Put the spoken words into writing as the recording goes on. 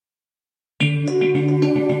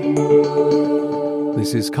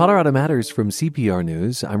This is Colorado Matters from CPR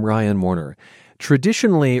News. I'm Ryan Warner.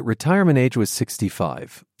 Traditionally, retirement age was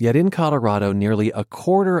 65. Yet in Colorado, nearly a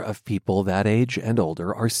quarter of people that age and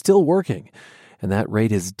older are still working. And that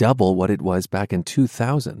rate is double what it was back in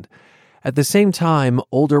 2000. At the same time,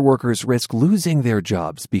 older workers risk losing their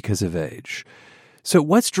jobs because of age. So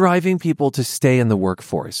what's driving people to stay in the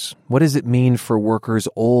workforce? What does it mean for workers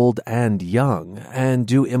old and young? And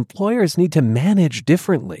do employers need to manage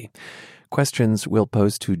differently? Questions we'll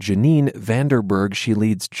pose to Janine Vanderberg. She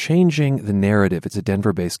leads Changing the Narrative. It's a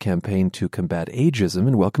Denver-based campaign to combat ageism.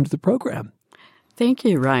 And welcome to the program. Thank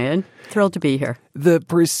you, Ryan. Thrilled to be here. The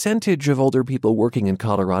percentage of older people working in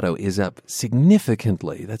Colorado is up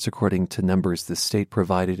significantly. That's according to numbers the state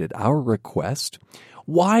provided at our request.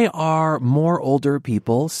 Why are more older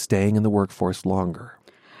people staying in the workforce longer?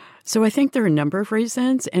 So I think there are a number of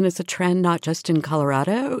reasons, and it's a trend not just in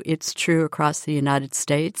Colorado. It's true across the United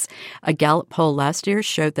States. A Gallup poll last year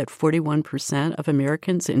showed that 41% of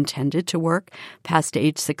Americans intended to work past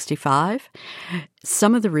age 65.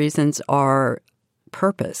 Some of the reasons are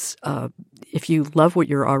purpose. If you love what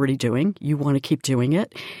you're already doing, you want to keep doing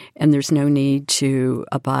it, and there's no need to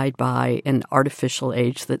abide by an artificial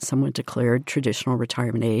age that someone declared traditional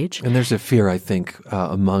retirement age. And there's a fear, I think,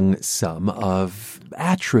 among some of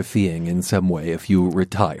atrophying in some way if you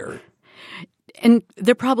retire. And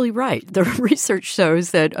they're probably right. The research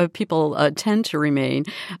shows that people tend to remain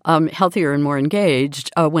healthier and more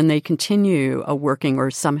engaged when they continue working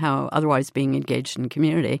or somehow otherwise being engaged in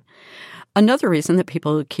community. Another reason that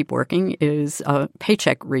people keep working is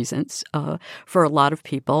paycheck reasons. For a lot of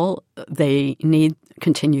people, they need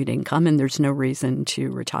continued income, and there's no reason to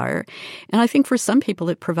retire. And I think for some people,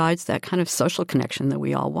 it provides that kind of social connection that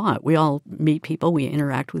we all want. We all meet people, we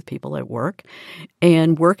interact with people at work,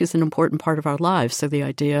 and work is an important part of our lives. So the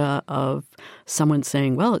idea of someone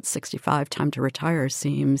saying, well, it's 65, time to retire,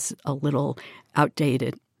 seems a little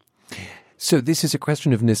outdated. So this is a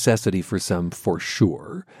question of necessity for some, for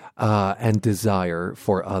sure, and desire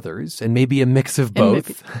for others, and maybe a mix of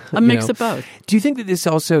both. A mix of both. Do you think that this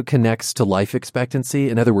also connects to life expectancy?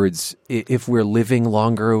 In other words, if we're living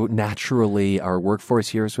longer, naturally our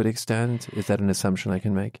workforce years would extend? Is that an assumption I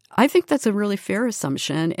can make? I think that's a really fair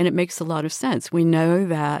assumption, and it makes a lot of sense. We know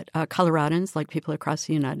that Coloradans, like people across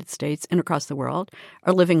the United States and across the world,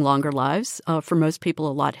 are living longer lives, for most people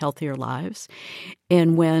a lot healthier lives.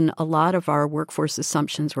 And when a lot of our workforce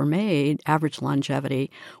assumptions were made, average longevity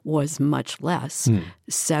was much less.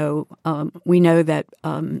 So we know that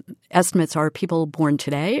estimates are people born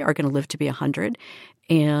today are going to live to be 100.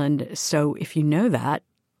 And so if you know that,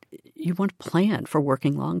 you want to plan for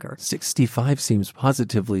working longer. 65 seems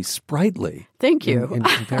positively sprightly. Thank you. In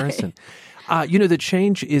comparison. The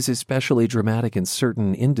change is especially dramatic in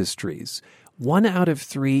certain industries. 1 out of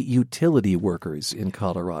 3 utility workers in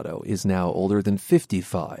Colorado is now older than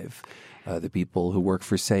 55. The people who work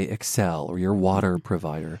for, say, Xcel or your water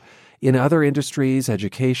provider. In other industries,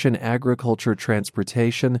 education, agriculture,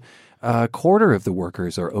 transportation, a quarter of the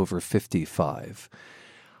workers are over 55.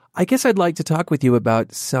 I guess I'd like to talk with you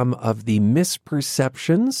about some of the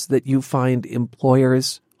misperceptions that you find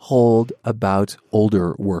employers hold about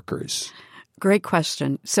older workers. Great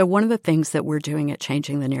question. So one of the things that we're doing at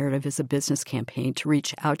Changing the Narrative is a business campaign to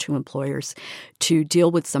reach out to employers to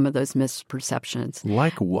deal with some of those misperceptions.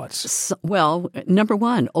 Like what? Well, number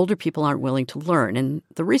one, older people aren't willing to learn. And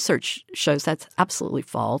the research shows that's absolutely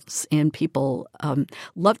false. And people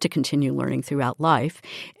love to continue learning throughout life.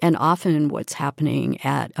 And often what's happening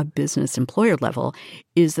at a business employer level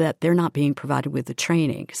is that they're not being provided with the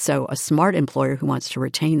training. So a smart employer who wants to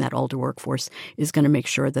retain that older workforce is going to make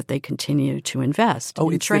sure that they continue to invest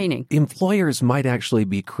in training. Employers might actually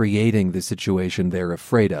be creating the situation they're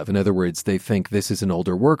afraid of. In other words, they think this is an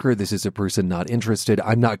older worker, this is a person not interested,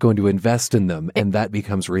 I'm not going to invest in them, and that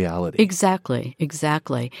becomes reality. Exactly.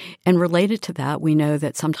 And related to that, we know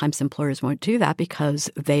that sometimes employers won't do that because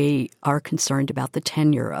they are concerned about the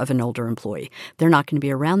tenure of an older employee. They're not going to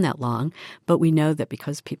be around that long, but we know that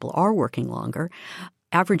because people are working longer,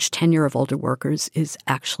 average tenure of older workers is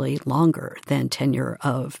actually longer than tenure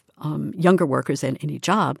of younger workers in any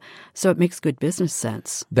job, so it makes good business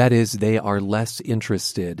sense. That is, they are less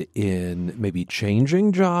interested in maybe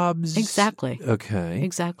changing jobs? Exactly. Okay.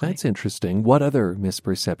 Exactly. That's interesting. What other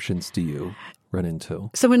misperceptions do you run into?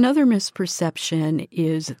 So another misperception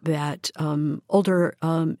is that older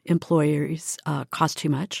employers cost too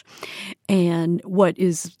much. And what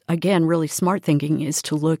is, again, really smart thinking is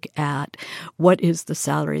to look at what is the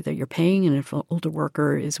salary that you're paying. And if an older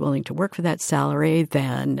worker is willing to work for that salary,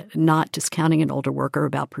 then not discounting an older worker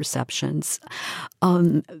about perceptions.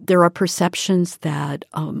 There are perceptions that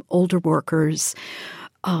older workers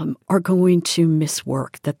are going to miss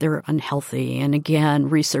work, that they're unhealthy. And again,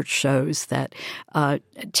 research shows that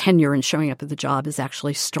tenure and showing up at the job is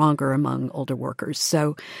actually stronger among older workers.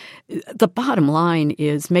 So the bottom line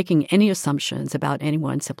is making any assumptions about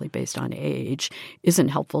anyone simply based on age isn't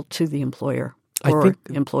helpful to the employer or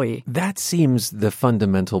employee. That seems the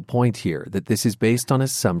fundamental point here, that this is based on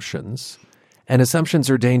assumptions. And assumptions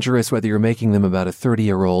are dangerous whether you're making them about a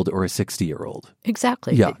 30-year-old or a 60-year-old.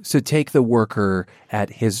 Exactly. Yeah. So take the worker at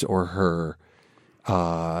his or her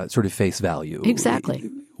sort of face value. Exactly.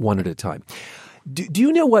 One at a time. Do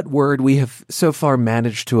you know what word we have so far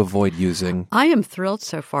managed to avoid using? I am thrilled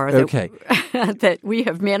so far that we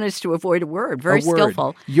have managed to avoid a word. Very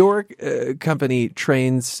skillful. Your company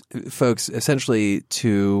trains folks essentially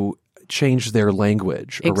to change their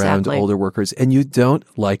language around older workers, and you don't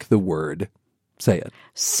like the word. Say it.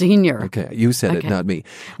 Senior. Okay, you said it, not me.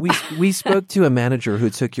 We spoke to a manager who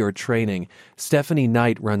took your training. Stephanie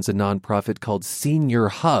Knight runs a nonprofit called Senior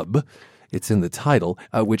Hub. It's in the title,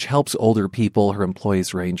 which helps older people. Her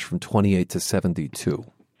employees range from 28 to 72.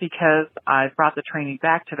 Because I've brought the training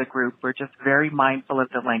back to the group, we're just very mindful of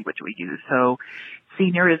the language we use. So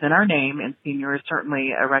senior is in our name, and senior is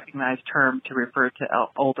certainly a recognized term to refer to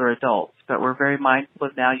older adults. But we're very mindful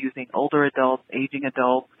of now using older adults, aging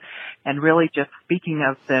adults, and really just speaking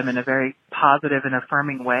of them in a very positive and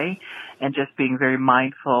affirming way, and just being very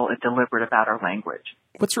mindful and deliberate about our language.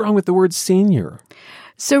 What's wrong with the word senior?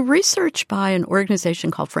 So research by an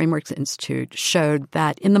organization called Frameworks Institute showed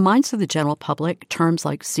that in the minds of the general public, terms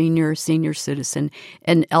like senior, senior citizen,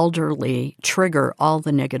 and elderly trigger all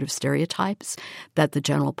the negative stereotypes that the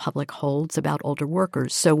general public holds about older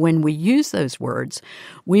workers. So when we use those words,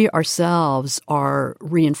 we ourselves are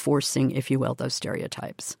reinforcing, if you will, those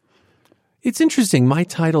stereotypes. It's interesting. My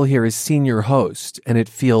title here is senior host, and it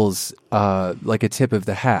feels like a tip of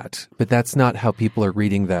the hat, but that's not how people are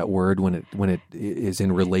reading that word when it is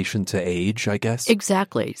in relation to age, I guess.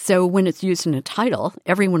 Exactly. So when it's used in a title,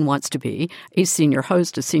 everyone wants to be a senior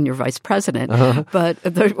host, a senior vice president. But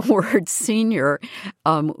the word senior,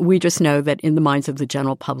 we just know that in the minds of the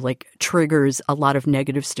general public triggers a lot of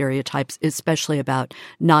negative stereotypes, especially about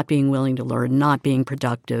not being willing to learn, not being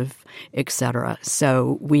productive, etc.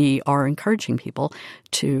 So we are encouraging people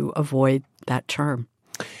to avoid that term.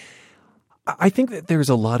 I think that there's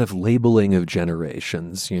a lot of labeling of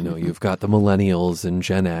generations. You know, you've got the millennials and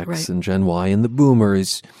Gen X and Gen Y and the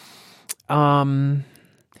boomers.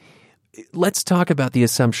 Let's talk about the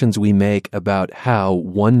assumptions we make about how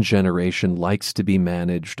one generation likes to be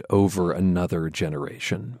managed over another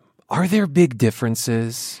generation. Are there big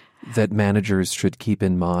differences that managers should keep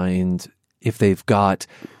in mind if they've got,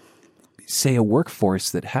 say, a workforce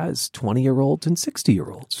that has 20-year-olds and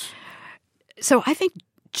 60-year-olds? So I think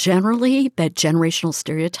generally that generational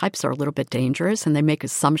stereotypes are a little bit dangerous and they make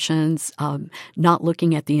assumptions, not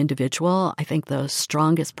looking at the individual. I think the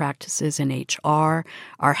strongest practices in HR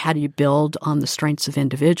are how do you build on the strengths of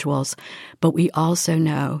individuals. But we also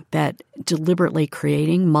know that deliberately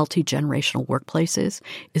creating multi-generational workplaces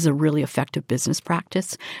is a really effective business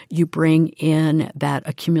practice. You bring in that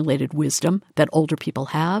accumulated wisdom that older people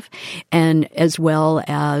have, and as well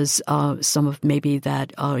as some of maybe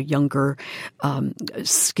that younger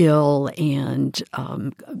skill and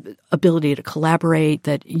ability to collaborate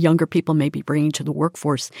that younger people may be bringing to the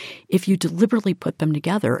workforce. If you deliberately put them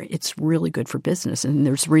together, it's really good for business. And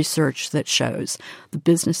there's research that shows the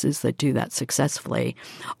businesses that do that successfully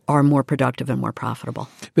are more productive and more profitable.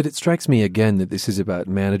 But it strikes me again that this is about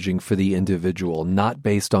managing for the individual, not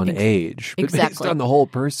based on age, but based on the whole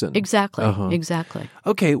person. Exactly. Exactly.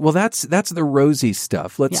 Okay, well, that's the rosy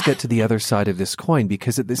stuff. Let's get to the other side of this coin,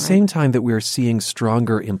 because at the same time that we're seeing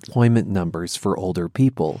stronger employment numbers for older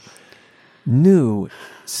people, new,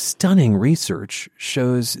 stunning research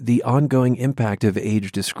shows the ongoing impact of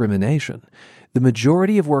age discrimination. The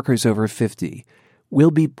majority of workers over 50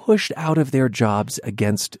 will be pushed out of their jobs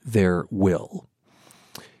against their will.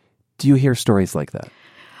 Do you hear stories like that?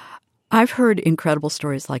 I've heard incredible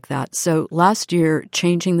stories like that. So last year,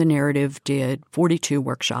 Changing the Narrative did 42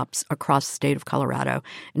 workshops across the state of Colorado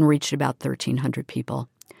and reached about 1,300 people.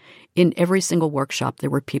 In every single workshop, there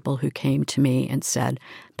were people who came to me and said,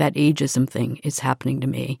 that ageism thing is happening to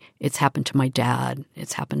me. It's happened to my dad.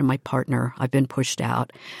 It's happened to my partner. I've been pushed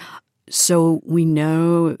out. So we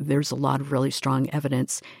know there's a lot of really strong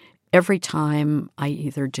evidence. Every time I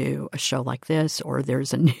either do a show like this or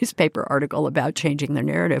there's a newspaper article about changing their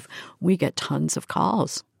narrative, we get tons of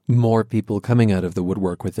calls. More people coming out of the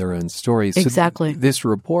woodwork with their own stories. Exactly. So this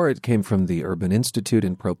report came from the Urban Institute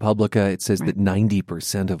in ProPublica. It says that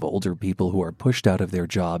 90% of older people who are pushed out of their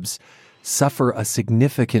jobs suffer a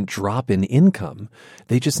significant drop in income.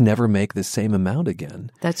 They just never make the same amount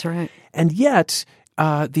again. That's right. And yet,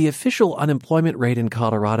 the official unemployment rate in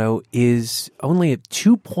Colorado is only at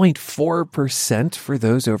 2.4% for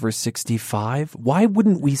those over 65. Why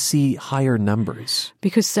wouldn't we see higher numbers?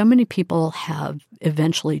 Because so many people have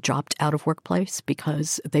eventually dropped out of workplace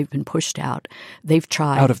because they've been pushed out. They've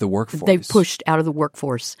tried. Out of the workforce. They've pushed out of the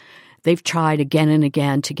workforce. They've tried again and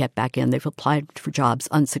again to get back in. They've applied for jobs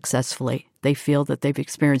unsuccessfully. They feel that they've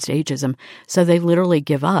experienced ageism, so they literally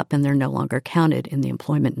give up and they're no longer counted in the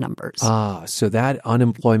employment numbers. So that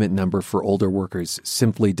unemployment number for older workers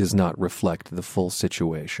simply does not reflect the full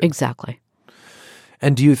situation. Exactly.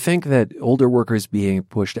 And do you think that older workers being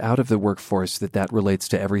pushed out of the workforce, that relates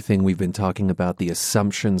to everything we've been talking about, the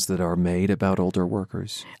assumptions that are made about older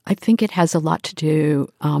workers? I think it has a lot to do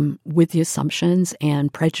with the assumptions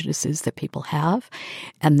and prejudices that people have.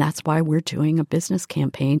 And that's why we're doing a business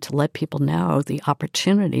campaign to let people know the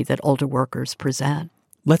opportunity that older workers present.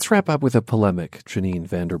 Let's wrap up with a polemic, Janine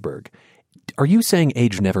Vanderberg. Are you saying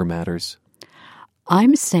age never matters?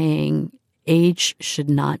 I'm saying age should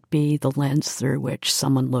not be the lens through which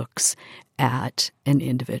someone looks at an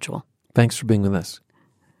individual. Thanks for being with us.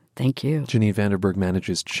 Thank you. Janine Vanderberg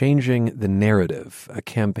manages Changing the Narrative, a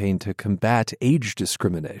campaign to combat age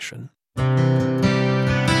discrimination.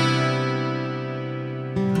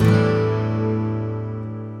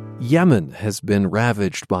 Yemen has been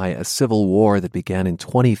ravaged by a civil war that began in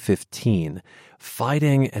 2015.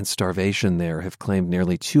 Fighting and starvation there have claimed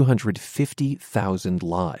nearly 250,000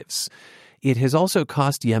 lives. It has also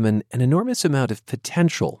cost Yemen an enormous amount of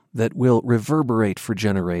potential that will reverberate for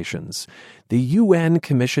generations. The UN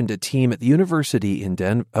commissioned a team at the University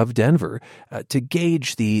of Denver to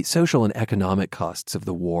gauge the social and economic costs of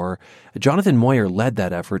the war. Jonathan Moyer led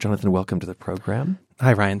that effort. Jonathan, welcome to the program.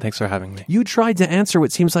 Hi, Ryan. Thanks for having me. You tried to answer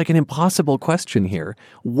what seems like an impossible question here.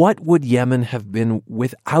 What would Yemen have been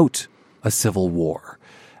without a civil war?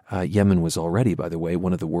 Yemen was already, by the way,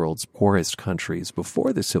 one of the world's poorest countries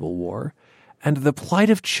before the Civil War. And the plight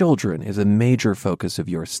of children is a major focus of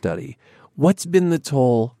your study. What's been the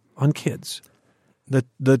toll on kids?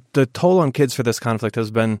 The toll on kids for this conflict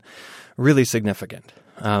has been really significant.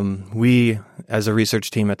 We, as a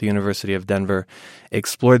research team at the University of Denver,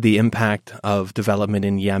 explored the impact of development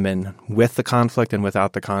in Yemen with the conflict and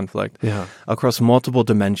without the conflict across multiple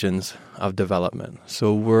dimensions of development.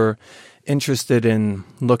 So we're interested in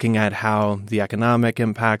looking at how the economic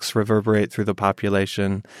impacts reverberate through the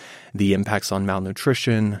population, the impacts on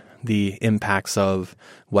malnutrition, the impacts of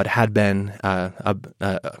what had been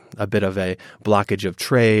a bit of a blockage of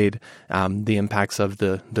trade, the impacts of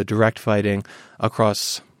the direct fighting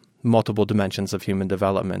across multiple dimensions of human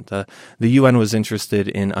development. The UN was interested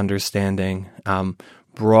in understanding,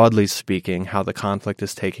 broadly speaking, how the conflict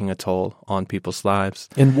is taking a toll on people's lives.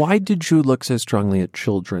 And why did you look so strongly at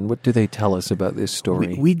children? What do they tell us about this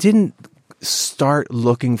story? We didn't start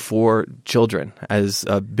looking for children as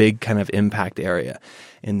a big kind of impact area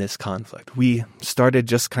in this conflict. We started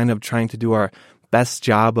just kind of trying to do our best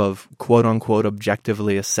job of quote-unquote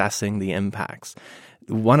objectively assessing the impacts.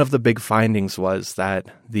 One of the big findings was that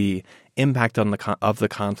the impact on of the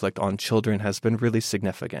conflict on children has been really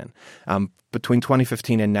significant. Between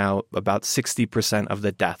 2015 and now, about 60% of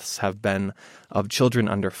the deaths have been of children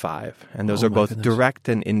under 5, and those are both direct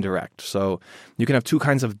and indirect. So you can have two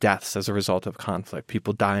kinds of deaths as a result of conflict: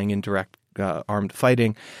 people dying in direct armed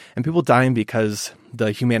fighting, and people dying because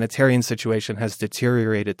the humanitarian situation has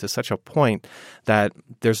deteriorated to such a point that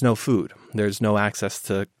there's no food, there's no access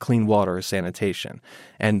to clean water or sanitation.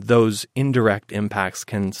 And those indirect impacts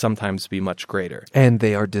can sometimes be much greater. And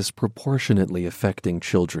they are disproportionately affecting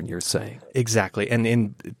children, you're saying. Exactly. And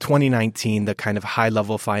in 2019, the kind of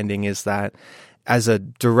high-level finding is that as a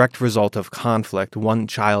direct result of conflict, one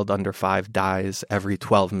child under 5 dies every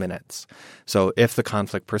 12 minutes. So if the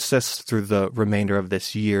conflict persists through the remainder of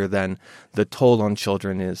this year, then the toll on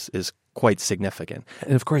children is quite significant.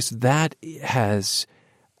 And of course, that has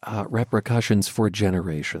repercussions for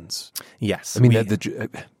generations. Yes. I mean,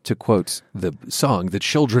 to quote the song, the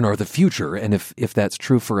children are the future. And if that's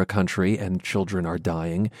true for a country and children are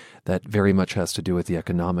dying, that very much has to do with the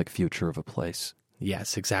economic future of a place.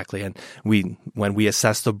 Yes, exactly. And when we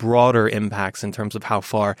assess the broader impacts in terms of how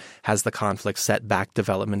far has the conflict set back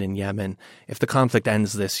development in Yemen, if the conflict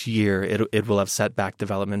ends this year, it will have set back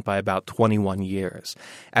development by about 21 years.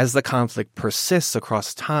 As the conflict persists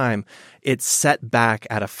across time, it's set back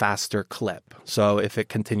at a faster clip. So if it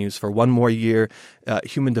continues for one more year,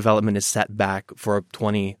 human development is set back for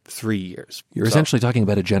 23 years. You're essentially talking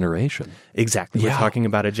about a generation. Exactly. Yeah. We're talking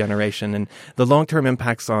about a generation. And the long-term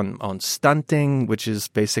impacts on stunting, which is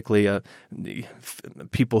basically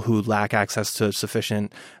people who lack access to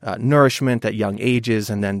sufficient nourishment at young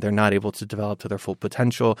ages, and then they're not able to develop to their full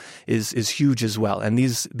potential, is huge as well. And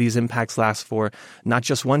these impacts last for not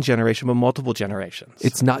just one generation, but multiple generations.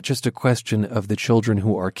 It's not just a question of the children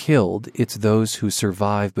who are killed. It's those who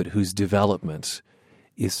survive but whose development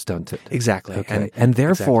is stunted. Exactly. Okay. And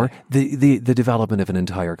therefore, the development of an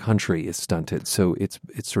entire country is stunted. So it's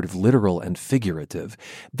sort of literal and figurative.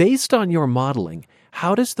 Based on your modeling,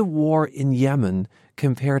 how does the war in Yemen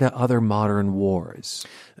compare to other modern wars?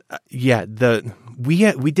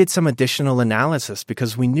 We did some additional analysis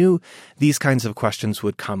because we knew these kinds of questions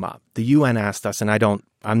would come up. The UN asked us, and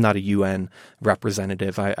I'm not a UN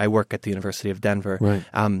representative. I work at the University of Denver. Right.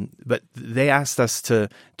 But they asked us to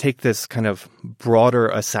take this kind of broader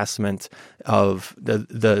assessment of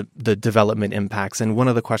the development impacts. And one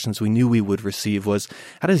of the questions we knew we would receive was,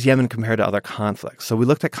 how does Yemen compare to other conflicts? So we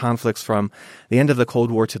looked at conflicts from the end of the Cold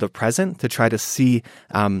War to the present to try to see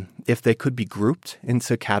if they could be grouped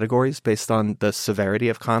into categories based on the severity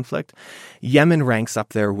of conflict. Yemen ranks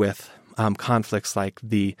up there with conflicts like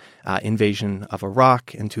the invasion of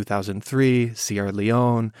Iraq in 2003, Sierra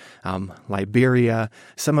Leone, Liberia,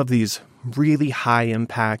 some of these really high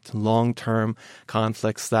impact, long-term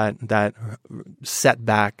conflicts that set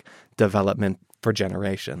back development for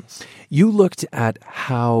generations. You looked at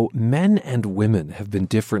how men and women have been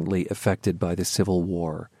differently affected by the civil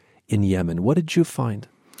war in Yemen. What did you find?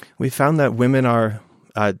 We found that women are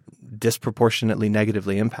disproportionately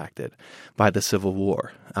negatively impacted by the civil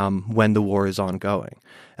war when the war is ongoing.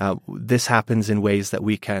 This happens in ways that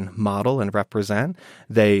we can model and represent.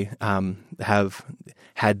 They have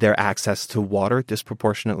had their access to water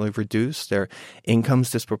disproportionately reduced, their incomes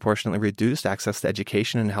disproportionately reduced, access to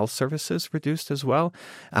education and health services reduced as well.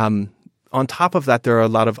 On top of that, there are a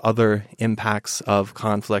lot of other impacts of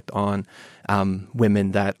conflict on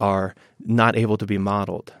women that are not able to be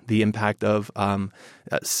modeled. The impact of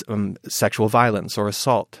sexual violence or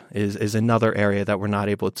assault is another area that we're not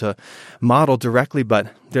able to model directly,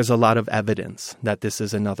 but there's a lot of evidence that this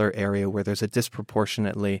is another area where there's a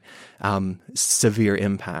disproportionately severe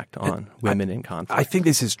impact on women in conflict. I think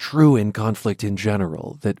this is true in conflict in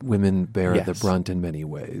general, that women bear the brunt in many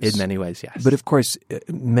ways. In many ways, yes. But of course,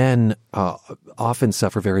 men often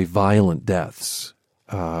suffer very violent deaths.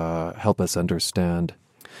 Help us understand.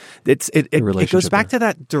 It goes back to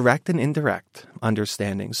that direct and indirect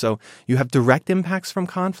understanding. So you have direct impacts from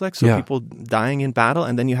conflict, so people dying in battle,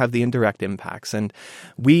 and then you have the indirect impacts. And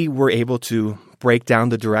we were able to break down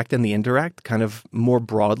the direct and the indirect kind of more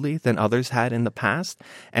broadly than others had in the past.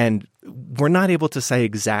 And we're not able to say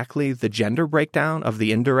exactly the gender breakdown of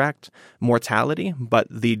the indirect mortality, but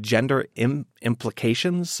the gender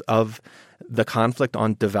implications of the conflict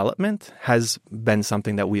on development has been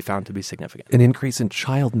something that we found to be significant. An increase in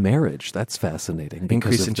child marriage, that's fascinating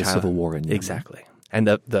because of the civil war in Yemen. Exactly. And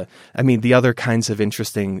the other kinds of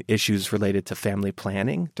interesting issues related to family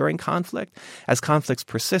planning during conflict. As conflicts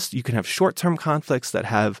persist, you can have short-term conflicts that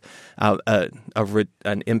have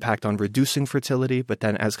an impact on reducing fertility, but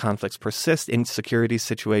then as conflicts persist, insecurity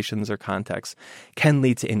situations or contexts can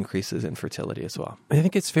lead to increases in fertility as well. I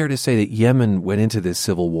think it's fair to say that Yemen went into this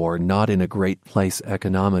civil war not in a great place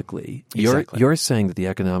economically. Exactly. You're saying that the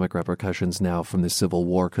economic repercussions now from the civil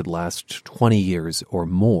war could last 20 years or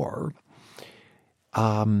more.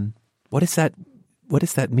 What does that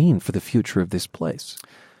mean for the future of this place?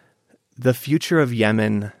 The future of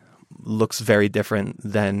Yemen looks very different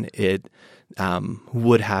than it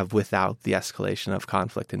would have without the escalation of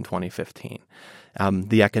conflict in 2015.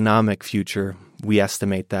 The economic future, we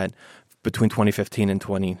estimate that between 2015 and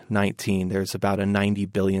 2019, there's about a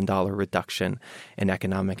 $90 billion reduction in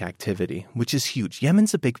economic activity, which is huge.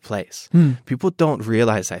 Yemen's a big place. People don't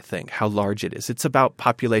realize, I think, how large it is. It's about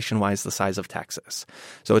population-wise the size of Texas.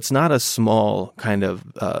 So it's not a small kind of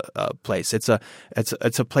place. It's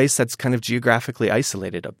a place that's kind of geographically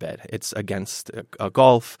isolated a bit. It's against a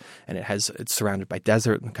gulf, and it's surrounded by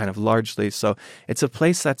desert kind of largely. So it's a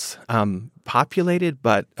place that's populated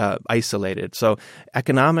but isolated. So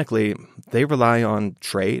economically, they rely on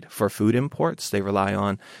trade for food imports. They rely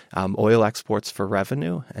on oil exports for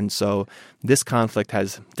revenue. And so this conflict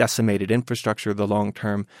has decimated infrastructure, the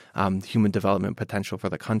long-term human development potential for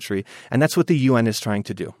the country. And that's what the UN is trying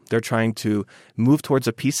to do. They're trying to move towards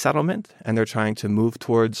a peace settlement, and they're trying to move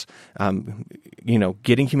towards,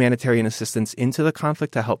 getting humanitarian assistance into the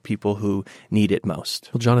conflict to help people who need it most.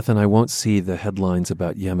 Well, Jonathan, I won't see the headlines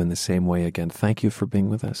about Yemen the same way again. Thank you for being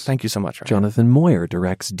with us. Thank you so much, Ryan. Jonathan Moyer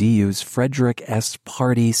directs DU's Frederick S.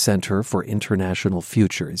 Pardee Center for International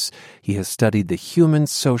Futures. He has studied the human,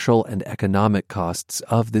 social, and economic costs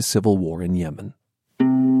of the civil war in Yemen.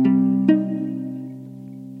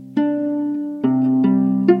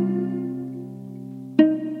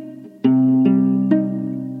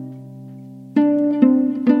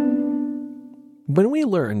 When we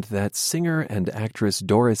learned that singer and actress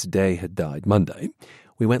Doris Day had died Monday,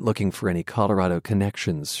 we went looking for any Colorado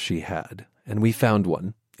connections she had, and we found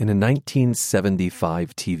one in a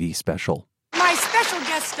 1975 TV special. My special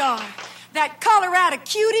guest star, that Colorado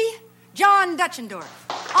cutie, John Dutchendorf,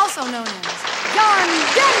 also known as John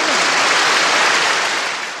Denver.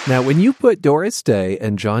 Now, when you put Doris Day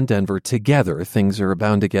and John Denver together, things are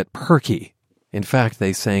bound to get perky. In fact,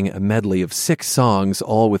 they sang a medley of 6 songs,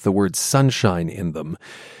 all with the word sunshine in them.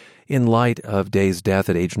 In light of Day's death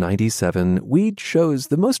at age 97, we chose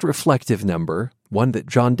the most reflective number, one that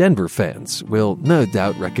John Denver fans will no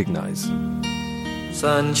doubt recognize.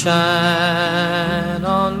 Sunshine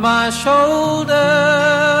on my shoulders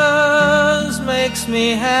makes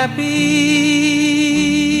me happy.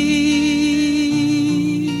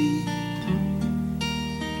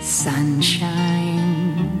 Sunshine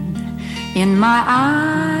in my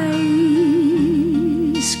eyes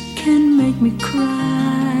can make me cry.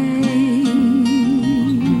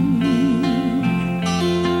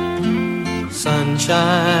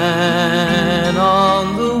 Sunshine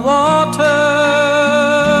on the water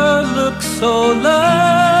looks so lovely.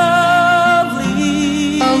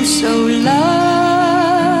 Oh, so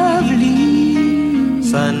lovely.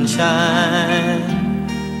 Sunshine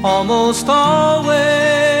almost always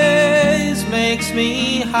makes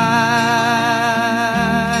me high.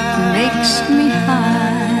 Makes me high.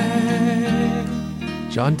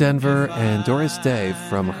 John Denver and Doris Day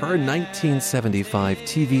from her 1975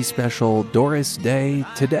 TV special, Doris Day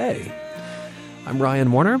Today. I'm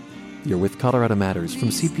Ryan Warner. You're with Colorado Matters from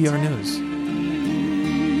CPR News.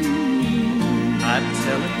 I'd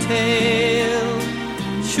tell a tale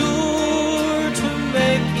sure to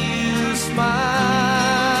make you smile.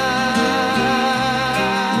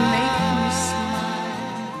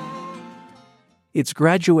 It's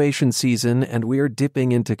graduation season, and we're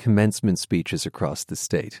dipping into commencement speeches across the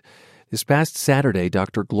state. This past Saturday,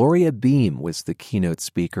 Dr. Gloria Beam was the keynote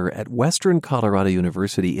speaker at Western Colorado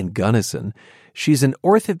University in Gunnison. She's an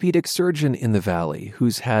orthopedic surgeon in the Valley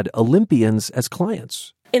who's had Olympians as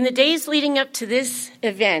clients. In the days leading up to this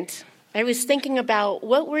event, I was thinking about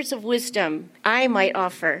what words of wisdom I might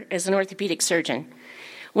offer as an orthopedic surgeon.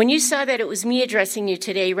 When you saw that it was me addressing you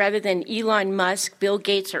today rather than Elon Musk, Bill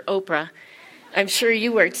Gates, or Oprah, I'm sure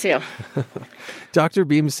you were too. Dr.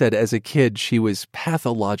 Beam said as a kid she was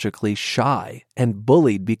pathologically shy and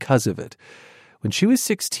bullied because of it. When she was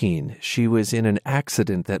 16, she was in an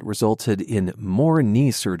accident that resulted in more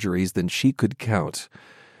knee surgeries than she could count.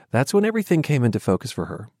 That's when everything came into focus for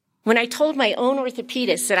her. When I told my own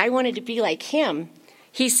orthopedist that I wanted to be like him,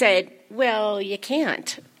 he said, well, you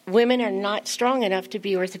can't. Women are not strong enough to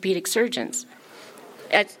be orthopedic surgeons.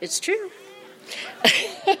 It's true.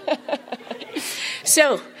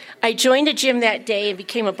 So I joined a gym that day and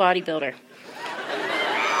became a bodybuilder.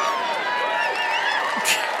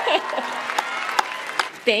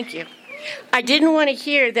 Thank you. I didn't want to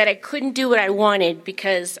hear that I couldn't do what I wanted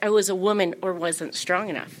because I was a woman or wasn't strong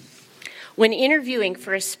enough. When interviewing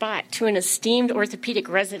for a spot to an esteemed orthopedic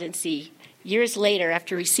residency years later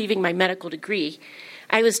after receiving my medical degree,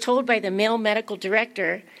 I was told by the male medical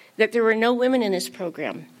director that there were no women in this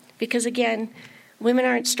program because, again, women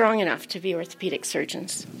aren't strong enough to be orthopedic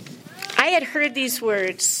surgeons. I had heard these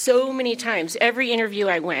words so many times, every interview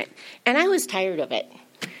I went, and I was tired of it.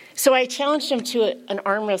 So I challenged him to an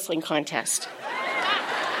arm wrestling contest.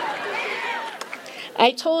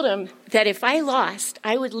 I told him that if I lost,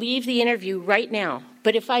 I would leave the interview right now.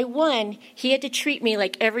 But if I won, he had to treat me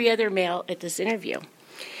like every other male at this interview.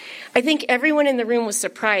 I think everyone in the room was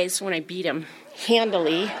surprised when I beat him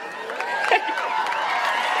handily.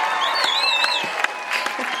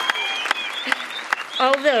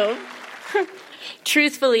 Although,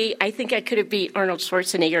 truthfully, I think I could have beat Arnold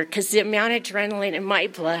Schwarzenegger because the amount of adrenaline in my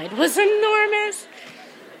blood was enormous.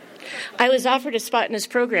 I was offered a spot in his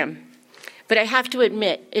program, but I have to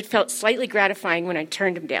admit, it felt slightly gratifying when I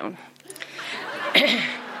turned him down.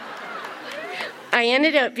 I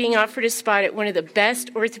ended up being offered a spot at one of the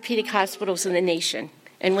best orthopedic hospitals in the nation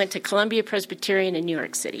and went to Columbia Presbyterian in New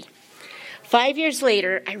York City. 5 years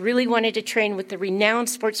later, I really wanted to train with the renowned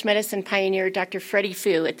sports medicine pioneer, Dr. Freddie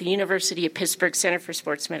Fu, at the University of Pittsburgh Center for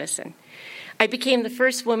Sports Medicine. I became the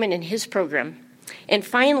first woman in his program. And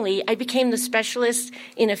finally, I became the specialist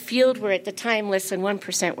in a field where at the time less than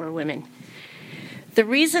 1% were women. The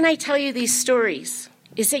reason I tell you these stories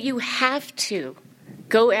is that you have to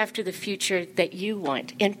go after the future that you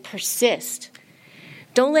want and persist.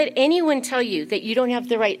 Don't let anyone tell you that you don't have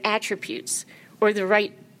the right attributes or the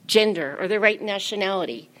right gender or the right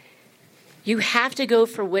nationality. You have to go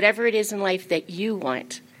for whatever it is in life that you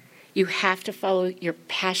want. You have to follow your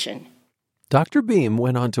passion. Dr. Beam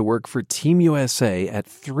went on to work for Team USA at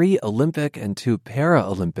 3 Olympic and 2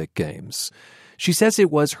 Paralympic Games. She says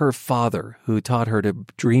it was her father who taught her to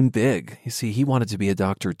dream big. You see, he wanted to be a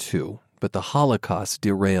doctor too, but the Holocaust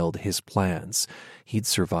derailed his plans. He'd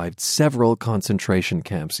survived several concentration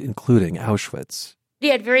camps, including Auschwitz. He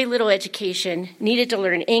had very little education, needed to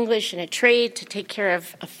learn English and a trade to take care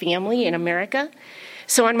of a family in America.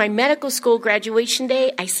 So on my medical school graduation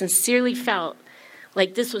day, I sincerely felt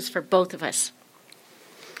like this was for both of us.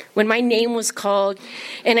 When my name was called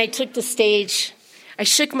and I took the stage, I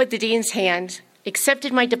shook the dean's hand,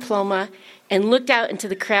 accepted my diploma, and looked out into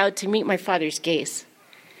the crowd to meet my father's gaze.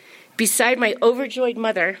 Beside my overjoyed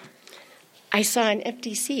mother, I saw an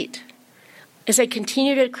empty seat. As I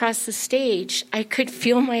continued across the stage, I could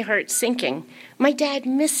feel my heart sinking. My dad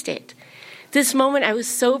missed it. This moment I was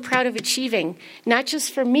so proud of achieving, not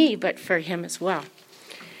just for me, but for him as well.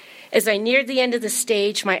 As I neared the end of the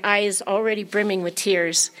stage, my eyes already brimming with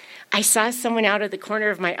tears, I saw someone out of the corner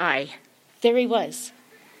of my eye. There he was.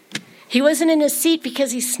 He wasn't in his seat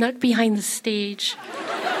because he snuck behind the stage.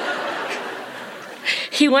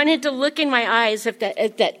 He wanted to look in my eyes if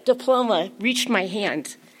that diploma reached my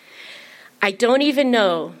hand. I don't even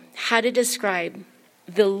know how to describe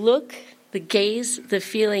the look, the gaze, the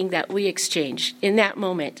feeling that we exchanged in that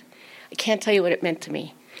moment. I can't tell you what it meant to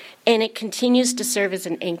me. And it continues to serve as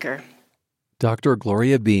an anchor. Dr.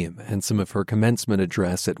 Gloria Beam and some of her commencement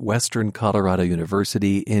address at Western Colorado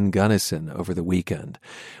University in Gunnison over the weekend.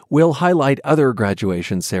 We'll highlight other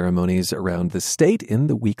graduation ceremonies around the state in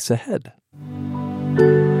the weeks ahead.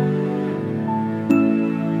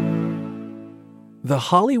 The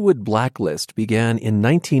Hollywood blacklist began in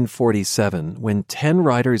 1947 when 10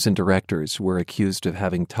 writers and directors were accused of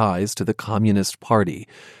having ties to the Communist Party.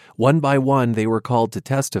 One by one, they were called to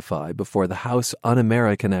testify before the House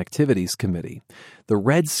Un-American Activities Committee. The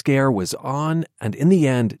Red Scare was on, and in the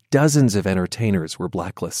end, dozens of entertainers were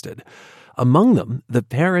blacklisted. Among them, the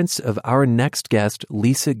parents of our next guest,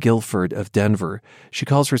 Lisa Gilford of Denver. She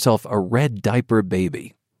calls herself a red diaper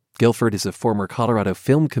baby. Gilford is a former Colorado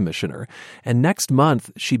film commissioner, and next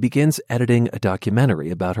month she begins editing a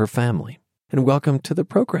documentary about her family. And welcome to the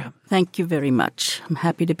program. Thank you very much. I'm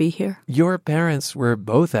happy to be here. Your parents were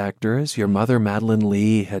both actors. Your mother, Madeline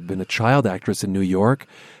Lee, had been a child actress in New York,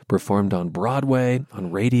 performed on Broadway,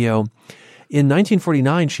 on radio. In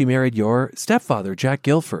 1949, she married your stepfather, Jack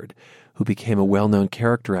Gilford, who became a well-known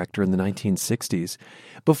character actor in the 1960s.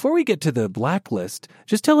 Before we get to the blacklist,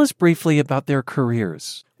 just tell us briefly about their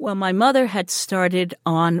careers. Well, my mother had started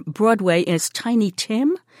on Broadway as Tiny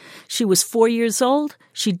Tim. She was 4 years old.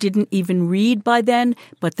 She didn't even read by then,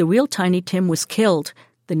 but the real Tiny Tim was killed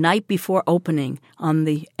the night before opening on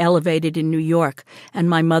the Elevated in New York. And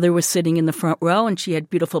my mother was sitting in the front row, and she had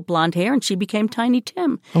beautiful blonde hair, and she became Tiny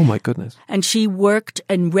Tim. Oh, my goodness. And she worked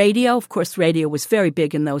in radio. Of course, radio was very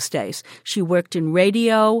big in those days. She worked in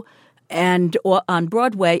radio and on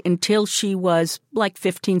Broadway until she was like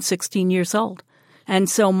 15, 16 years old. And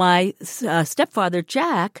so my stepfather,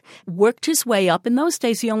 Jack, worked his way up. In those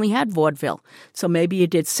days, he only had vaudeville. So maybe you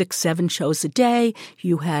did 6, 7 shows a day.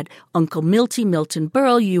 You had Uncle Milty, Milton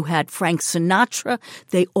Berle. You had Frank Sinatra.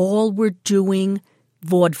 They all were doing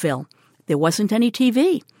vaudeville. There wasn't any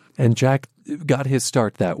TV. And Jack got his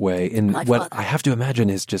start that way in what I have to imagine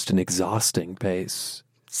is just an exhausting pace.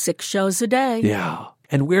 6 shows a day. Yeah.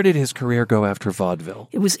 And where did his career go after vaudeville?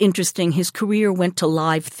 It was interesting. His career went to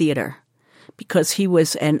live theater, because he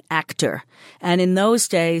was an actor. And in those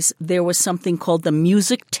days, there was something called the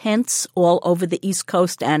music tents all over the East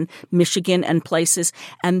Coast and Michigan and places,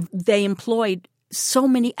 and they employed so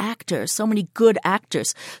many actors, so many good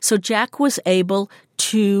actors. So Jack was able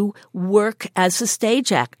to work as a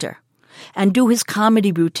stage actor and do his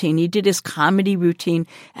comedy routine. He did his comedy routine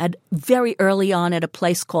very early on at a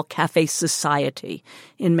place called Cafe Society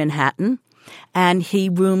in Manhattan, and he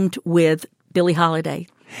roomed with Billie Holiday.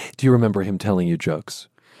 Do you remember him telling you jokes?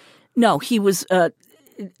 No, he was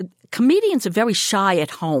comedians are very shy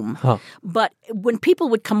at home. But when people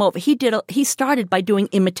would come over, he started by doing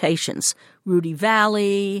imitations. Rudy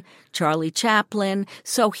Vallee, Charlie Chaplin.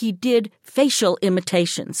 So he did facial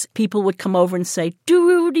imitations. People would come over and say, do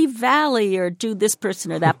Rudy Vallee or do this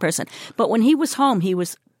person or that person. But when he was home, he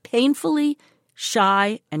was painfully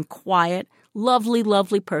shy and quiet, lovely,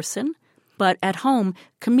 lovely person. But at home,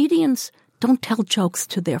 comedians don't tell jokes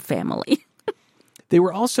to their family. They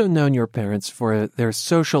were also known, your parents, for their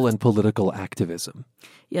social and political activism.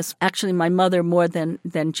 Yes, actually, my mother more than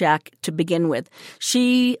Jack to begin with.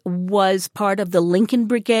 She was part of the Lincoln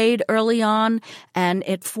Brigade early on, and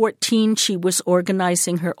at 14, she was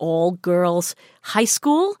organizing her all-girls high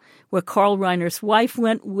school, where Carl Reiner's wife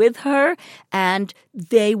went with her, and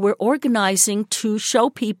they were organizing to show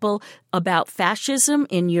people about fascism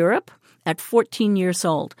in Europe at 14 years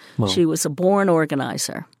old. Well, she was a born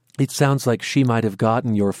organizer. It sounds like she might have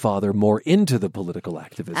gotten your father more into the political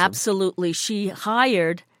activism. Absolutely. She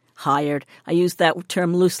hired, I use that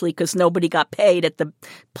term loosely because nobody got paid at the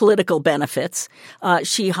political benefits.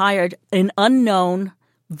 She hired an unknown,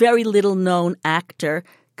 very little known actor,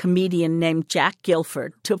 comedian named Jack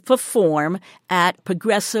Gilford to perform at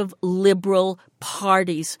progressive liberal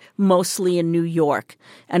parties, mostly in New York,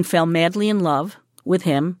 and fell madly in love with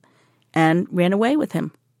him and ran away with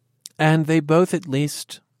him. And they both at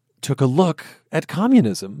least took a look at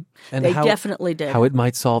communism and they definitely did. How it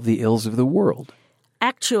might solve the ills of the world.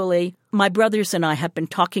 Actually, my brothers and I have been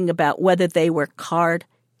talking about whether they were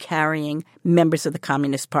card-carrying members of the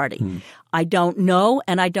Communist Party. I don't know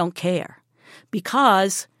and I don't care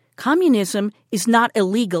because communism is not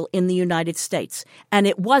illegal in the United States, and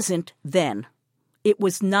it wasn't then. It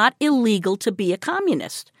was not illegal to be a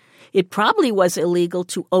communist. It probably was illegal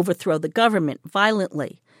to overthrow the government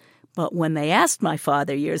violently. But when they asked my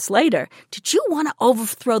father years later, did you want to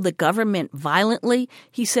overthrow the government violently?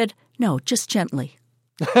 He said, no, just gently.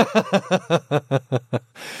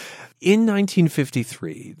 In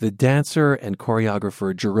 1953, the dancer and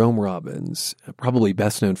choreographer Jerome Robbins, probably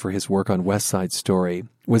best known for his work on West Side Story,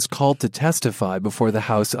 was called to testify before the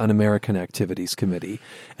House Un-American Activities Committee,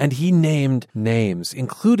 and he named names,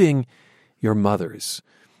 including your mother's.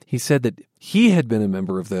 He said that he had been a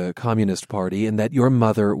member of the Communist Party and that your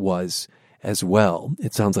mother was as well.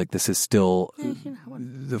 It sounds like this is still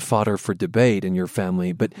the fodder for debate in your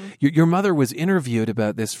family, but your mother was interviewed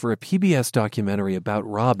about this for a PBS documentary about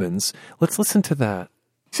Robbins. Let's listen to that.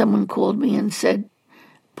 Someone called me and said,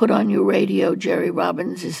 put on your radio, Jerry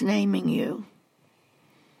Robbins is naming you.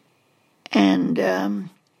 And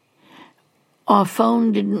our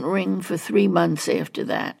phone didn't ring for 3 months after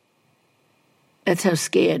that. That's how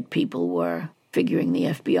scared people were, figuring the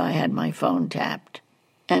FBI had my phone tapped.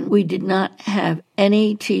 And we did not have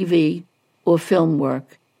any TV or film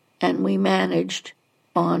work, and we managed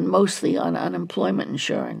mostly on unemployment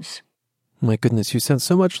insurance. My goodness, you sound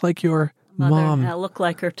so much like your mom. I look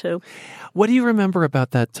like her too. What do you remember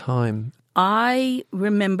about that time? I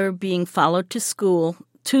remember being followed to school.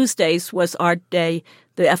 Tuesdays was our day.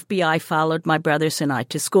 The FBI followed my brothers and I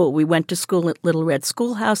to school. We went to school at Little Red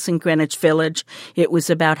Schoolhouse in Greenwich Village. It was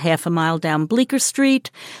about half a mile down Bleecker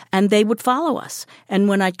Street, and they would follow us. And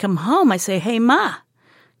when I'd come home, I'd say, hey, Ma,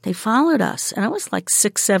 they followed us. And I was like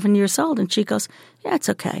 6, 7 years old, and she goes, yeah, it's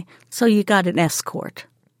okay. So you got an escort.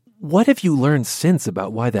 What have you learned since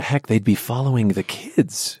about why the heck they'd be following the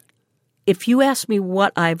kids? If you ask me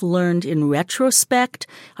what I've learned in retrospect,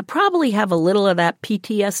 I probably have a little of that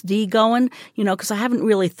PTSD going, because I haven't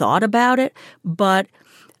really thought about it. But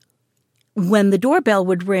when the doorbell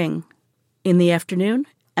would ring in the afternoon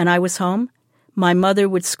and I was home, my mother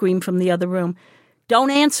would scream from the other room,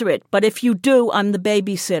 don't answer it, but if you do, I'm the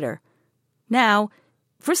babysitter. Now,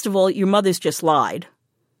 first of all, your mother's just lied.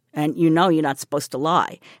 And you're not supposed to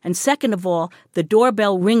lie. And second of all, the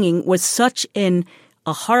doorbell ringing was such a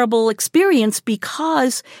horrible experience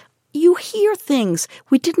because you hear things.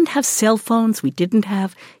 We didn't have cell phones. We didn't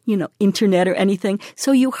have, internet or anything.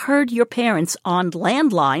 So you heard your parents on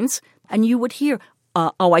landlines and you would hear,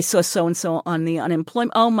 I saw so-and-so on the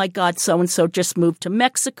unemployment. Oh, my God, so-and-so just moved to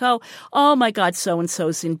Mexico. Oh, my God,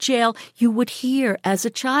 so-and-so's in jail. You would hear as a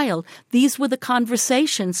child. These were the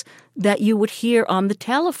conversations that you would hear on the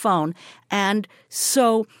telephone. And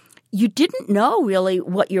so you didn't know really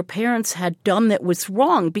what your parents had done that was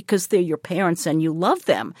wrong because they're your parents and you love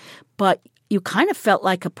them. But you kind of felt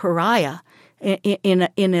like a pariah in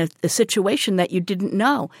a situation that you didn't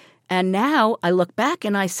know. And now I look back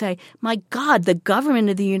and I say, my God, the government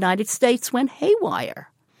of the United States went haywire.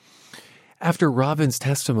 After Robbins'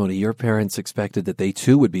 testimony, your parents expected that they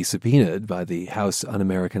too would be subpoenaed by the House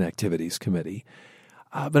Un-American Activities Committee.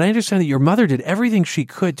 But I understand that your mother did everything she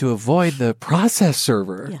could to avoid the process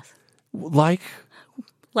server. Yes.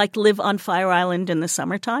 Like live on Fire Island in the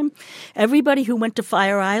summertime. Everybody who went to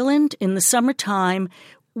Fire Island in the summertime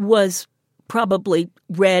was probably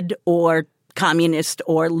red or communist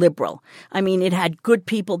or liberal. I mean, it had good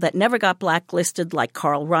people that never got blacklisted like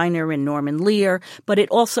Carl Reiner and Norman Lear, but it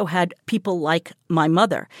also had people like my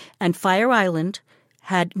mother. And Fire Island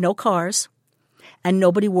had no cars and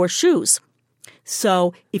nobody wore shoes.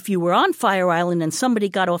 So if you were on Fire Island and somebody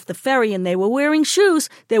got off the ferry and they were wearing shoes,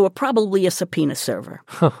 they were probably a subpoena server.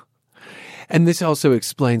 Huh. And this also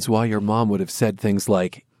explains why your mom would have said things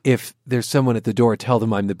like, if there's someone at the door, tell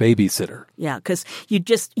them I'm the babysitter. Yeah, because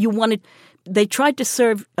they tried to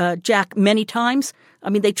serve Jack many times. I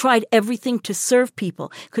mean, they tried everything to serve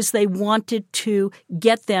people because they wanted to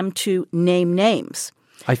get them to name names.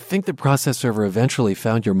 I think the process server eventually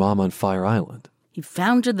found your mom on Fire Island. He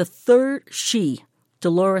found her the third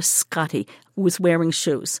Dolores Scotty, who was wearing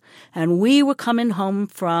shoes. And we were coming home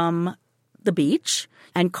from the beach,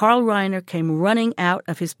 and Carl Reiner came running out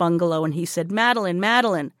of his bungalow, and he said,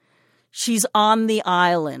 Madeline, she's on the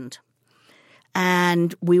island.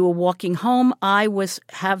 And we were walking home. I was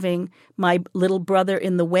having my little brother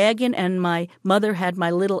in the wagon, and my mother had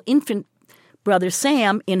my little infant brother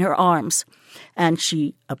Sam in her arms. And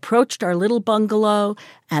she approached our little bungalow,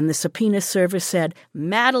 and the subpoena server said,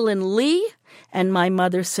 Madeline Lee. And my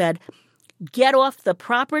mother said, get off the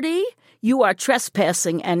property. You are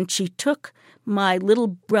trespassing. And she took my little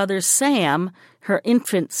brother Sam, her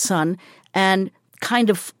infant son, and kind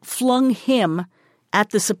of flung him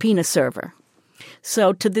at the subpoena server.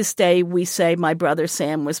 So to this day, we say my brother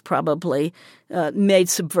Sam was probably made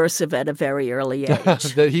subversive at a very early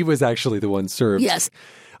age. That he was actually the one served. Yes.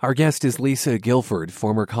 Our guest is Lisa Guilford,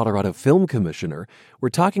 former Colorado Film Commissioner. We're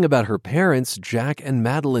talking about her parents, Jack and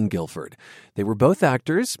Madeline Guilford. They were both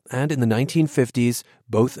actors, and in the 1950s,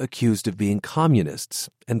 both accused of being communists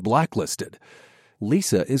and blacklisted.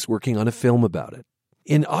 Lisa is working on a film about it.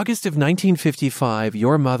 In August of 1955,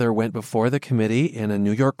 your mother went before the committee in a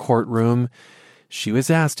New York courtroom. She was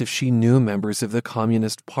asked if she knew members of the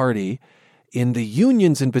Communist Party, in the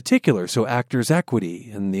unions in particular, so Actors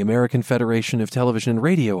Equity and the American Federation of Television and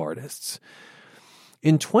Radio Artists.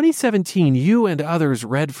 In 2017, you and others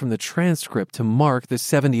read from the transcript to mark the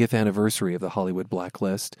 70th anniversary of the Hollywood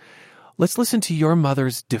blacklist. Let's listen to your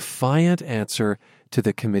mother's defiant answer to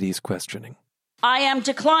the committee's questioning. I am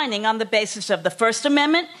declining on the basis of the First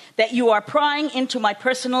Amendment that you are prying into my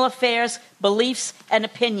personal affairs, beliefs, and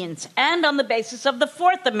opinions, and on the basis of the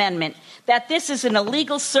Fourth Amendment that this is an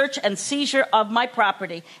illegal search and seizure of my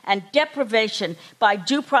property and deprivation by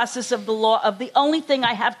due process of the law of the only thing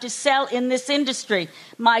I have to sell in this industry,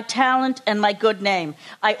 my talent and my good name.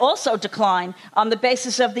 I also decline on the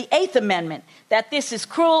basis of the Eighth Amendment that this is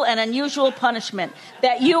cruel and unusual punishment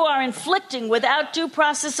that you are inflicting without due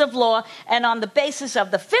process of law, and on the basis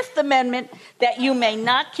of the Fifth Amendment that you may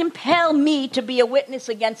not compel me to be a witness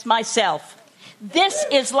against myself. This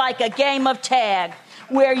is like a game of tag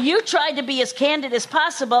where you try to be as candid as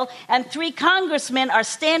possible and 3 congressmen are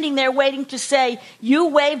standing there waiting to say you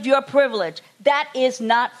waived your privilege. That is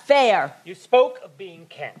not fair. You spoke of being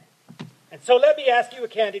candid. And so let me ask you a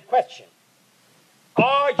candid question.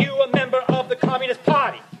 Are you a member of the Communist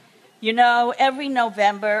Party? You know, every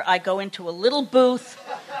November I go into a little booth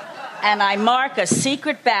and I mark a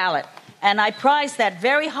secret ballot. And I prize that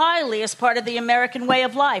very highly as part of the American way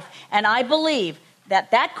of life. And I believe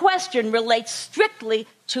that that question relates strictly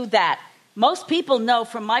to that. Most people know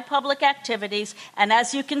from my public activities, and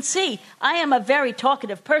as you can see, I am a very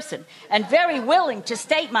talkative person and very willing to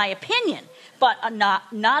state my opinion, but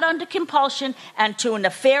not under compulsion and to a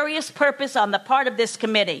nefarious purpose on the part of this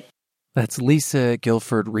committee. That's Lisa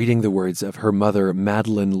Guilford reading the words of her mother,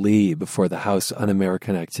 Madeline Lee, before the House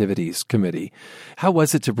Un-American Activities Committee. How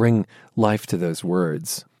was it to bring life to those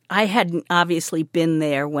words? I hadn't obviously been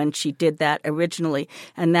there when she did that originally.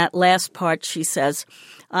 And that last part, she says,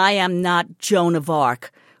 I am not Joan of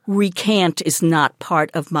Arc. Recant is not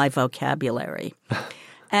part of my vocabulary.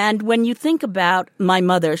 And when you think about my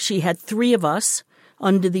mother, she had 3 of us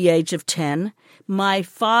under the age of 10. My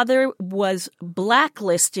father was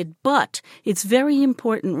blacklisted, but it's very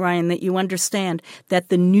important, Ryan, that you understand that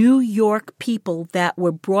the New York people that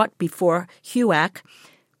were brought before HUAC,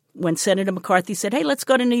 when Senator McCarthy said, hey, let's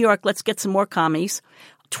go to New York, let's get some more commies,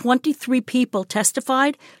 23 people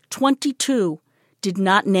testified, 22 did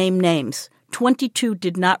not name names, 22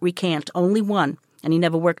 did not recant, only 1. And he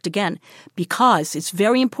never worked again, because it's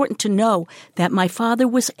very important to know that my father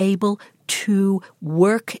was able to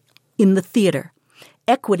work in the theater.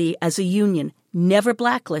 Equity as a union never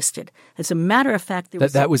blacklisted. As a matter of fact,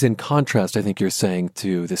 that was in contrast, I think you're saying,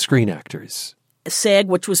 to the Screen Actors. SAG,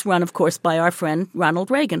 which was run, of course, by our friend Ronald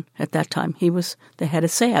Reagan at that time. He was the head of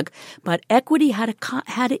SAG. But Equity had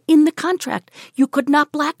it in the contract. You could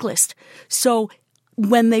not blacklist. So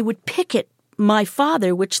when they would picket my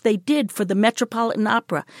father, which they did for the Metropolitan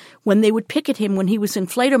Opera, when they would picket him when he was in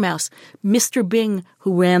Fledermaus, Mr. Bing,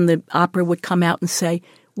 who ran the opera, would come out and say,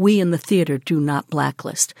 "We in the theater do not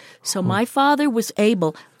blacklist." So my father was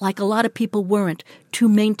able, like a lot of people weren't, to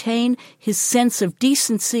maintain his sense of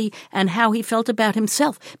decency and how he felt about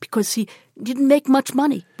himself, because he didn't make much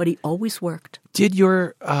money, but he always worked. Did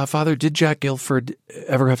your father, did Jack Gilford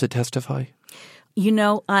ever have to testify? You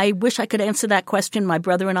know, I wish I could answer that question. My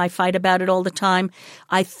brother and I fight about it all the time.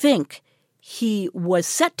 I think he was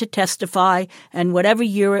set to testify, and whatever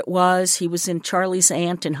year it was, he was in Charlie's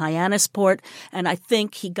Aunt in Hyannisport, and I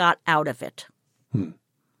think he got out of it.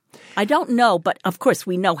 I don't know, but of course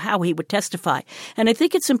we know how he would testify. And I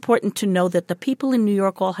think it's important to know that the people in New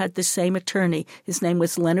York all had the same attorney. His name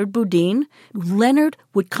was Leonard Boudin. Leonard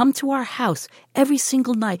would come to our house every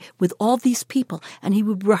single night with all these people, and he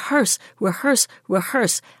would rehearse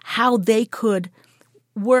how they could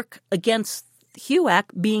work against HUAC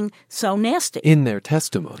being so nasty. In their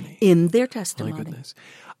testimony. In their testimony. My goodness.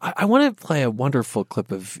 I want to play a wonderful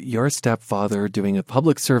clip of your stepfather doing a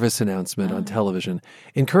public service announcement on television,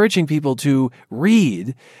 encouraging people to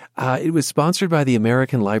read. It was sponsored by the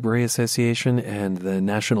American Library Association and the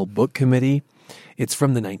National Book Committee. It's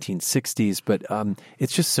from the 1960s, but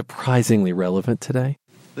it's just surprisingly relevant today.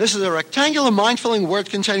 This is a rectangular, mind-filling word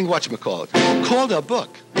containing whatchamacallit, called a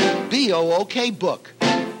book. B-O-O-K, book.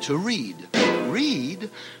 To read. Read?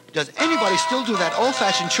 Does anybody still do that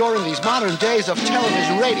old-fashioned chore in these modern days of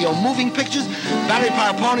television, radio, moving pictures,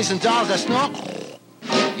 battery-powered ponies and dolls that snark?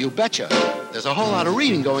 You betcha. There's a whole lot of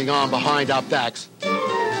reading going on behind our backs.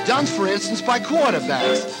 Done, for instance, by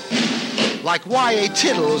quarterbacks. Like Y.A.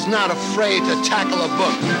 Tittle, who's not afraid to tackle a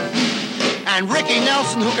book. And Ricky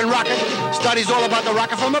Nelson, who can rock it, studies all about the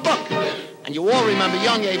rocket from a book. And you all remember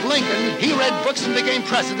young Abe Lincoln. He read books and became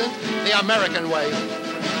president the American way.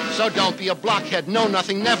 So don't be a blockhead,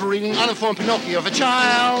 know-nothing, never-reading, uninformed Pinocchio of a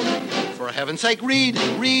child. For heaven's sake, read,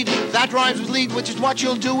 read. That rhymes with lead, which is what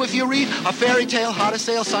you'll do if you read a fairy tale, how to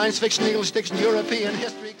sail, science fiction, English diction, European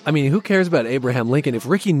history. I mean, who cares about Abraham Lincoln? If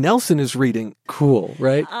Ricky Nelson is reading, cool,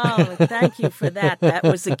 right? Oh, thank you for that. That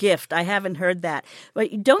was a gift. I haven't heard that.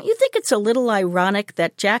 But don't you think it's a little ironic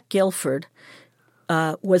that Jack Gilford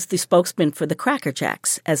was the spokesman for the Cracker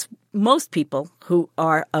Jacks, as most people who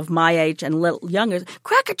are of my age and a little younger,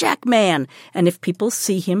 Cracker Jack man. And if people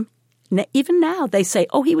see him, even now, they say,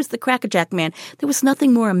 oh, he was the Cracker Jack man. There was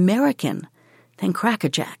nothing more American than Cracker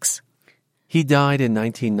Jacks. He died in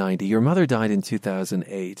 1990. Your mother died in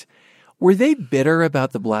 2008. Were they bitter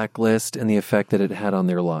about the blacklist and the effect that it had on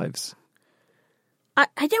their lives?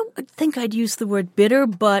 I don't think I'd use the word bitter,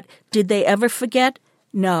 but did they ever forget?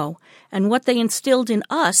 No. And what they instilled in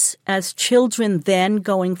us as children then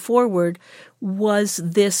going forward was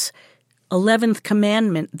this 11th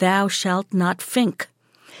commandment, thou shalt not think.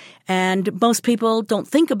 And most people don't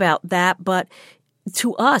think about that, but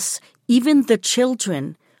to us, even the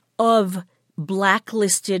children of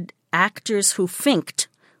blacklisted actors who finked,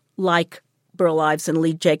 like Burl Ives and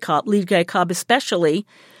Lee J. Cobb especially,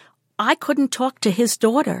 I couldn't talk to his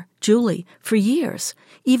daughter, Julie, for years,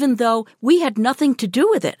 even though we had nothing to do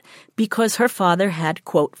with it, because her father had,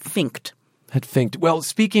 quote, finked. Had finked. Well,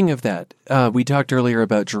 speaking of that, we talked earlier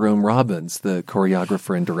about Jerome Robbins, the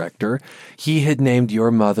choreographer and director. He had named your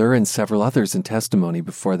mother and several others in testimony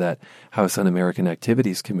before that House Un-American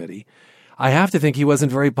Activities Committee. I have to think he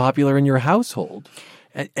wasn't very popular in your household.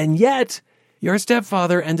 And yet, your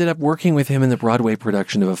stepfather ended up working with him in the Broadway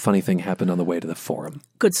production of A Funny Thing Happened on the Way to the Forum.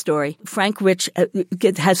 Good story. Frank Rich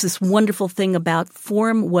has this wonderful thing about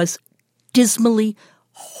Forum was dismally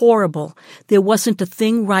horrible. There wasn't a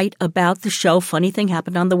thing right about the show Funny Thing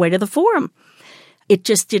Happened on the Way to the Forum. It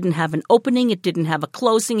just didn't have an opening. It didn't have a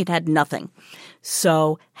closing. It had nothing.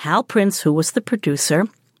 So Hal Prince, who was the producer,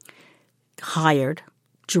 hired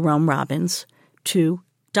Jerome Robbins to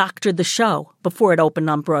doctor the show before it opened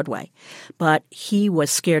on Broadway. But he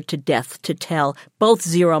was scared to death to tell both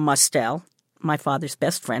Zero Mostel, my father's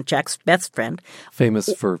best friend, Jack's best friend.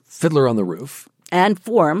 Famous for Fiddler on the Roof. And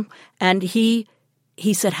Forum. And he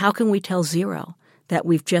said, how can we tell Zero that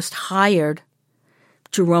we've just hired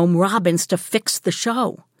Jerome Robbins to fix the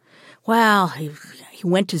show? Well, he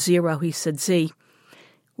went to Zero. He said, Z,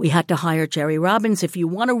 We had to hire Jerry Robbins. If you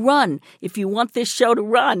want to run, if you want this show to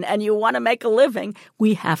run and you want to make a living,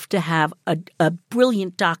 we have to have a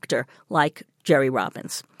brilliant doctor like Jerry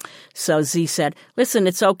Robbins. So Z said, listen,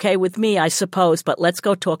 it's okay with me, I suppose, but let's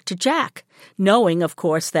go talk to Jack, knowing, of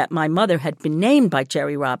course, that my mother had been named by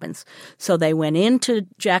Jerry Robbins. So they went into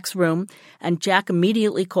Jack's room, and Jack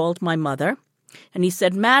immediately called my mother, and he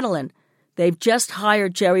said, Madeline, they've just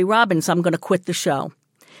hired Jerry Robbins. I'm going to quit the show.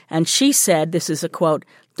 And she said, this is a quote,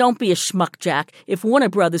 don't be a schmuck, Jack. If Warner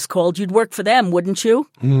Brothers called, you'd work for them, wouldn't you?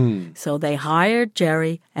 So they hired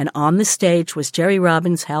Jerry, and on the stage was Jerry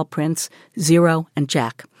Robbins, Hal Prince, Zero, and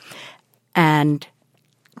Jack. And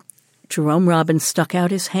Jerome Robbins stuck out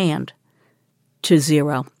his hand to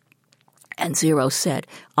Zero. And Zero said,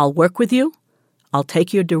 I'll work with you, I'll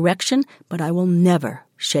take your direction, but I will never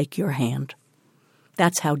shake your hand.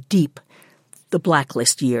 That's how deep the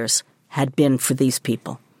Blacklist years had been for these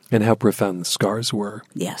people. And how profound the scars were.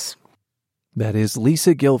 Yes. That is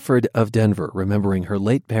Lisa Gilford of Denver, remembering her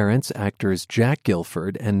late parents, actors Jack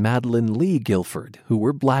Gilford and Madeline Lee Gilford, who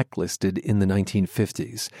were blacklisted in the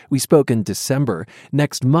 1950s. We spoke in December.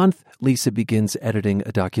 Next month, Lisa begins editing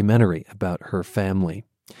a documentary about her family.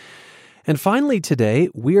 And finally today,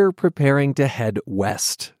 we're preparing to head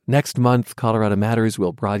west. Next month, Colorado Matters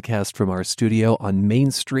will broadcast from our studio on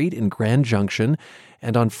Main Street in Grand Junction.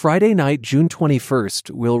 And on Friday night, June 21st,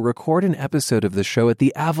 we'll record an episode of the show at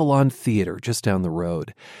the Avalon Theater just down the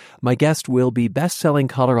road. My guest will be best-selling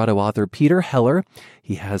Colorado author Peter Heller.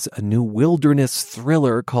 He has a new wilderness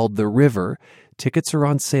thriller called The River. Tickets are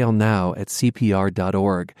on sale now at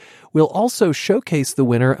CPR.org. We'll also showcase the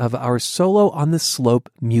winner of our Solo on the Slope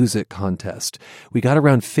music contest. We got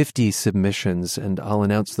around 50 submissions, and I'll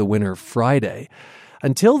announce the winner Friday.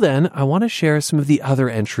 Until then, I want to share some of the other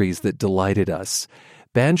entries that delighted us.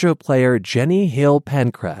 Banjo player Jenny Hale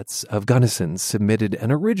Pankratz of Gunnison submitted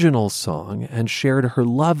an original song and shared her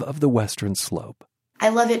love of the Western Slope. I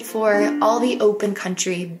love it for all the open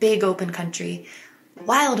country, big open country,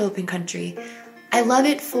 wild open country. I love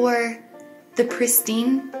it for the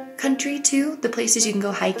pristine country, too. The places you can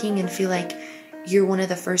go hiking and feel like you're one of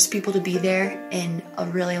the first people to be there in a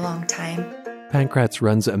really long time. Pankratz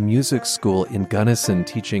runs a music school in Gunnison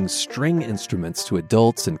teaching string instruments to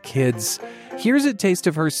adults and kids. Here's a taste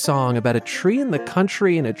of her song about a tree in the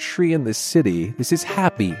country and a tree in the city. This is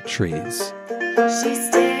Happy Trees. She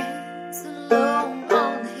stands alone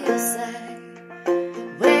on the hillside,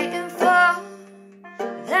 waiting for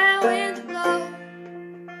that wind to blow.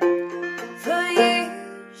 For years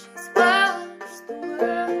she's watched the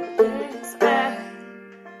world pass by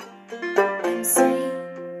and seen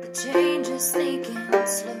the changes sneaking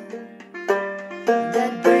slow.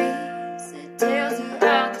 That breeze, it tells you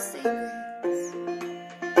all the secrets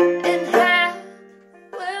and how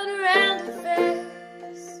the world around her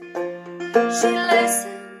fares. She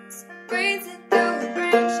listens, breathes it through the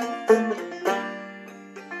branches,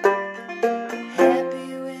 happy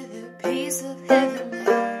with a piece of heaven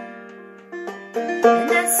there. And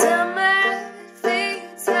that summer it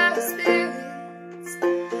feeds her spirits,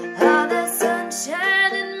 all that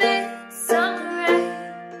sunshine and midsummer rain,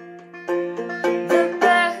 the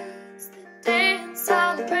birds that dance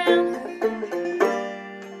all around her,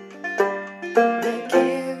 they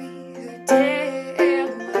carry her tale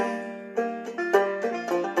away.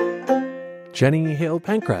 Jenny Hale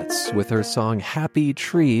Pankratz with her song Happy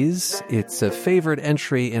Trees. It's a favorite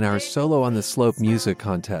entry in our Solo on the Slope music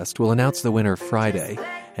contest. We'll announce the winner Friday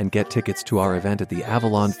and get tickets to our event at the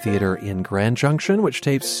Avalon Theater in Grand Junction, which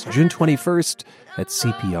tapes June 21st at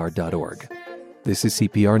CPR.org. This is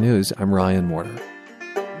CPR News. I'm Ryan Warner.